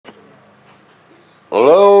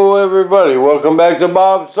Hello everybody, welcome back to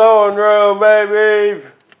Bob's Sewing Room, baby!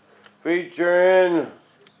 Featuring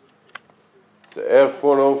the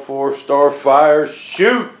F-104 Starfire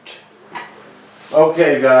Shoot!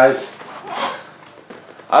 Okay guys,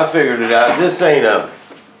 I figured it out. This ain't a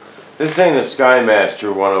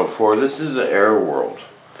Skymaster 104, this is an Airworld.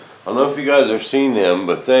 I don't know if you guys have seen them,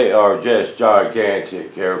 but they are just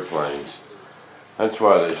gigantic airplanes. That's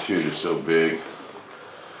why the chute is so big.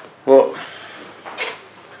 Well,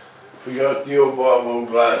 we got the old Bobo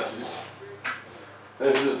glasses.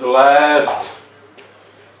 This is the last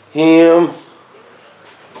hem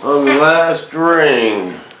on the last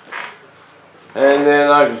ring. And then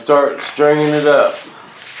I can start stringing it up.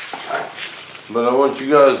 But I want you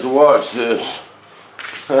guys to watch this.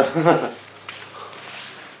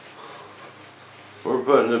 We're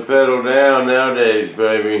putting the pedal down nowadays,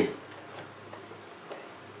 baby.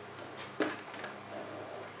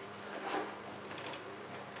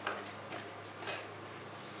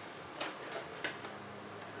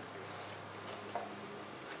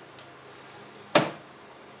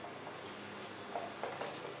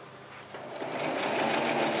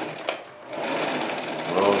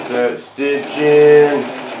 That stitching.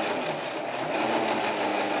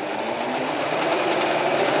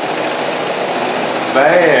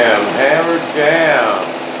 Bam, hammered down.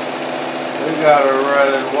 We got her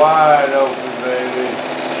running wide open, baby.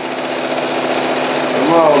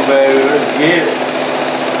 Come on, baby, let's get it.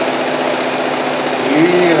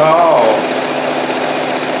 Yeehaw.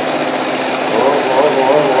 Oh.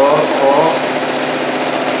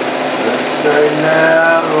 Let's straighten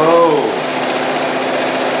out. Oh.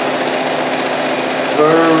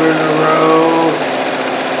 Curve in the road.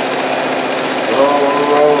 Oh, we're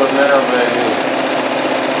rolling now, baby.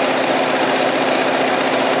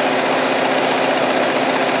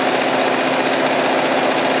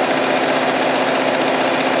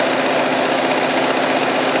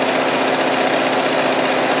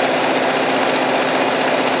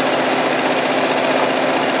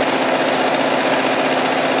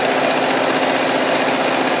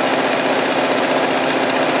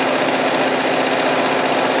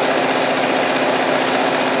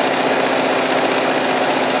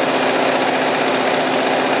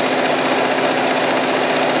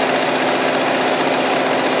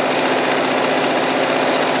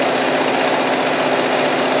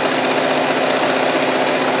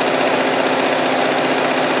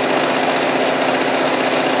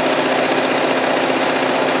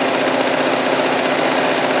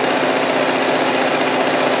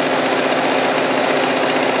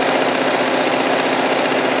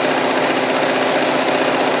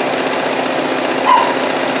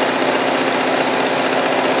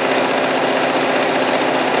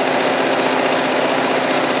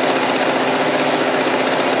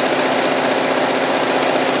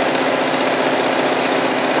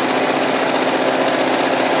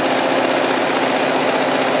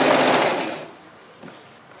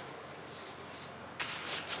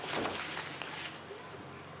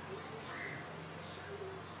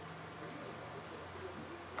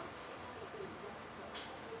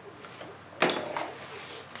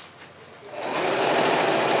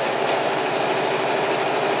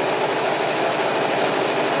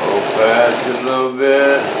 Fast a little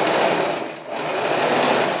bit.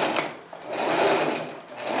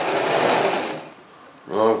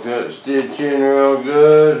 Lock that stitch in real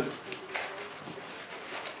good.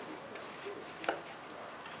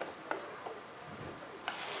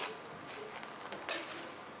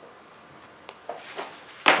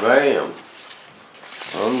 Bam.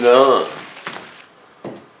 I'm done.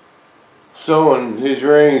 Sewing these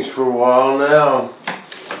rings for a while now.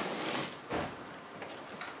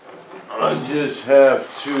 I just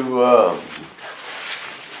have to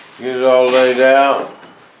get it all laid out.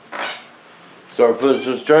 Start putting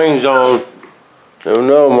some strings on. Never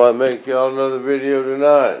know, might make y'all another video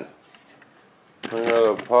tonight. I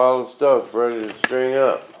got a pile of stuff ready to string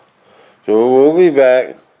up. So we'll be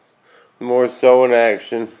back. More sewing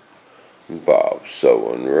action. Bob's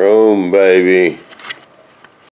Sewing Room, baby.